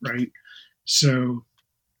equity, right? So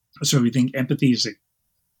we think empathy is a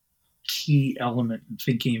key element in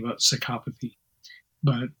thinking about psychopathy.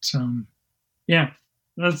 But yeah,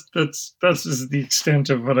 that's the extent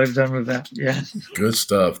of what I've done with that. Yeah. Good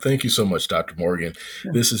stuff. Thank you so much, Dr. Morgan.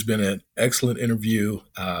 Yeah. This has been an excellent interview.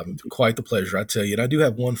 Quite the pleasure, I tell you. And I do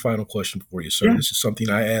have one final question for you, sir. Yeah. This is something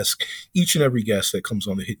I ask each and every guest that comes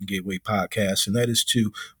on the Hidden Gateway podcast, and that is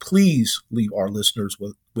to please leave our listeners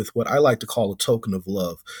with what I like to call a token of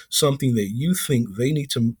love, something that you think they need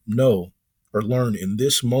to know or learn in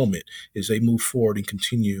this moment as they move forward and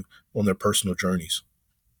continue on their personal journeys.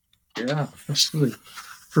 Yeah, absolutely.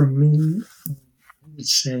 For me, I would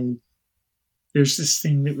say there's this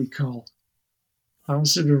thing that we call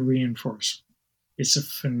positive reinforcement. It's a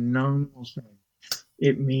phenomenal thing.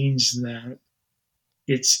 It means that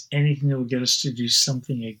it's anything that will get us to do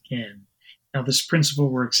something again. Now, this principle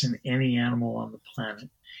works in any animal on the planet.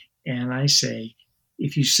 And I say,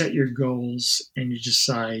 if you set your goals and you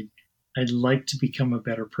decide, I'd like to become a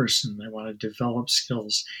better person, I want to develop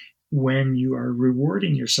skills, when you are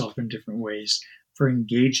rewarding yourself in different ways for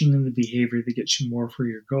engaging in the behavior that gets you more for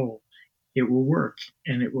your goal, it will work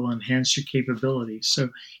and it will enhance your capabilities. So,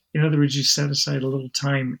 in other words, you set aside a little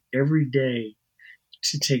time every day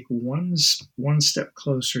to take one step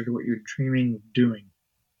closer to what you're dreaming of doing,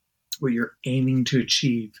 what you're aiming to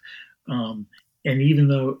achieve. And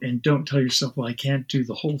don't tell yourself, well, I can't do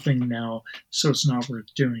the whole thing now, so it's not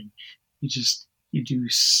worth doing. You do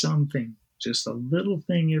something, just a little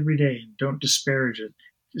thing every day, and don't disparage it.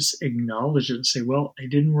 Just acknowledge it and say, well, I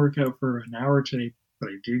didn't work out for an hour today, but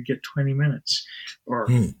I did get 20 minutes, or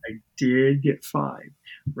I did get 5,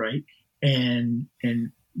 right? And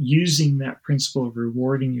using that principle of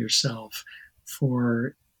rewarding yourself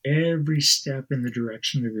for every step in the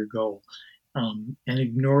direction of your goal, and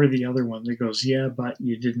ignore the other one that goes, yeah, but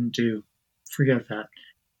you didn't do. Forget that.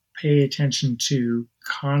 Pay attention to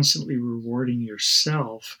constantly rewarding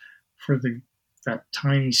yourself for that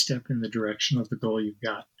tiny step in the direction of the goal you've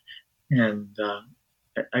got. And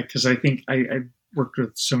because I think I've worked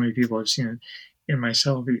with so many people, I've seen it in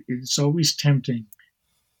myself. It's always tempting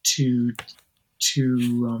to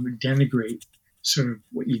denigrate sort of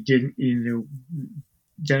what you didn't,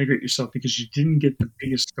 denigrate yourself because you didn't get the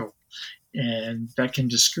biggest goal. And that can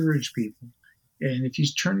discourage people. And if you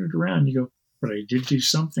turn it around, you go, but I did do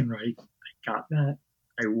something right. I got that.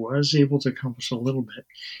 I was able to accomplish a little bit.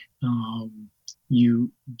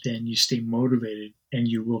 You stay motivated and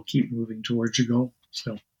you will keep moving towards your goal.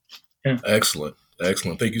 So, yeah. Excellent.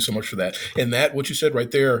 Thank you so much for that. And that, what you said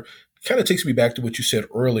right there, kind of takes me back to what you said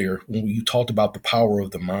earlier when you talked about the power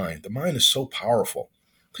of the mind. The mind is so powerful,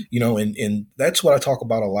 and that's what I talk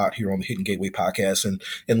about a lot here on the Hidden Gateway podcast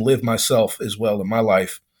and live myself as well in my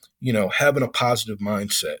life, having a positive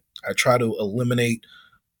mindset. I try to eliminate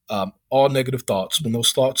all negative thoughts. When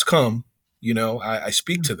those thoughts come, I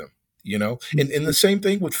speak to them, and the same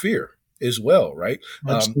thing with fear as well, right?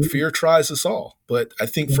 Fear tries us all. But I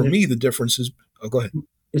think for me, the difference is, go ahead.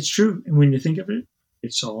 It's true. And when you think of it,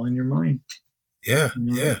 it's all in your mind. Yeah.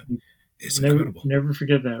 It's incredible. Never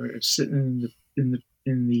forget that. I was sitting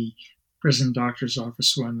in the prison doctor's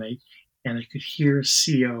office one night, and I could hear a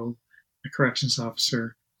CO, a corrections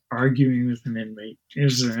officer, arguing with an inmate. It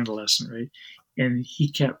was an adolescent, right? And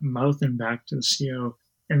he kept mouthing back to the CO,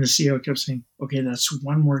 and the CO kept saying, okay, that's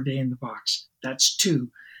one more day in the box. That's 2.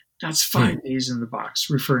 That's 5 days in the box,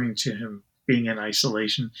 referring to him being in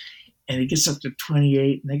isolation. And he gets up to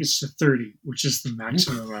 28, and then gets to 30, which is the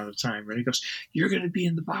maximum amount of time. And he goes, you're going to be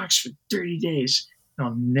in the box for 30 days. And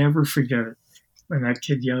I'll never forget it. When that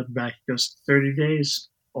kid yelled back, he goes, 30 days,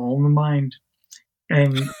 all in the mind.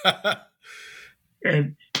 And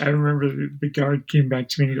and I remember the guard came back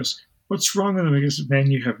to me and he goes, what's wrong with him? I goes,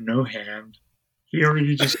 man, you have no hand. He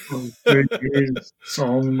already just told 30 days, it's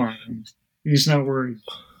all in the mind. He's not worried.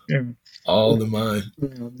 All in the mind.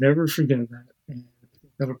 Never forget that. And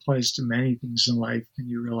that applies to many things in life. And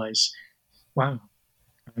you realize, wow,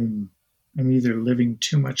 I'm either living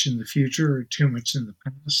too much in the future or too much in the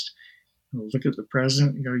past. Look at the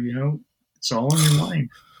present and go, it's all in your mind.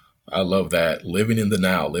 I love that. Living in the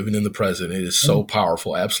now, living in the present. It is so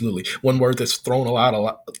powerful. Absolutely. One word that's thrown around a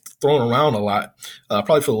lot,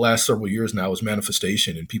 probably for the last several years now, is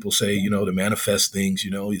manifestation. And people say, to manifest things,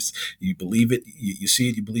 you believe it, you see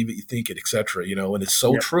it, you believe it, you think it, etc. And it's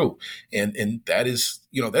so true. And that is,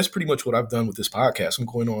 that's pretty much what I've done with this podcast. I'm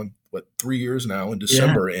going on 3 years now in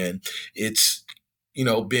December, and it's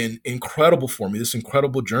been incredible for me, this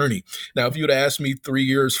incredible journey. Now, if you would ask me 3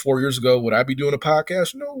 years, 4 years ago, would I be doing a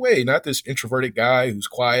podcast? No way. Not this introverted guy who's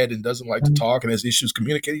quiet and doesn't like to talk and has issues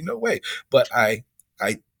communicating. No way. But I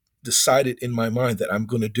decided in my mind that I'm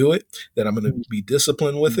going to do it, that I'm going to be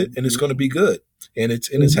disciplined with it, and it's going to be good. And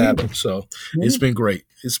it's happened. So it's been great.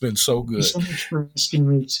 It's been so good. Thank you so much for asking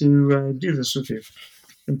me to do this with you.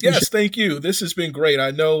 Yes, thank you. This has been great.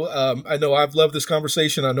 I know I've loved this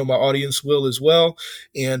conversation. I know my audience will as well.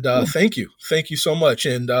 And thank you so much.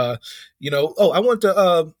 And I want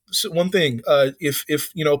to one thing.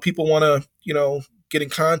 If people want to get in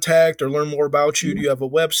contact or learn more about you, do you have a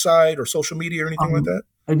website or social media or anything like that?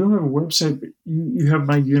 I don't have a website, but you have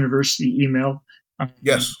my university email.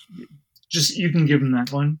 Yes. Just you can give them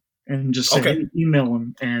that one and just say, hey, email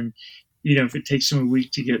them and. If it takes them a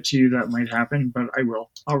week to get to you, that might happen, but I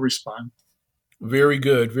will. I'll respond. Very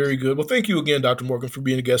good. Very good. Well, thank you again, Dr. Morgan, for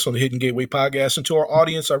being a guest on the Hidden Gateway podcast. And to our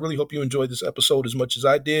audience, I really hope you enjoyed this episode as much as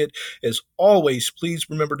I did. As always, please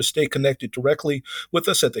remember to stay connected directly with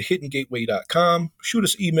us at thehiddengateway.com. Shoot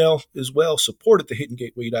us email as well, support at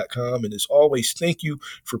thehiddengateway.com. And as always, thank you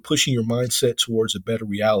for pushing your mindset towards a better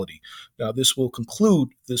reality. Now, this will conclude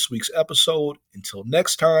this week's episode. Until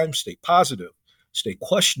next time, stay positive, stay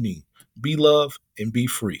questioning, be love, and be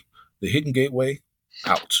free. The Hidden Gateway,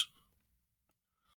 out.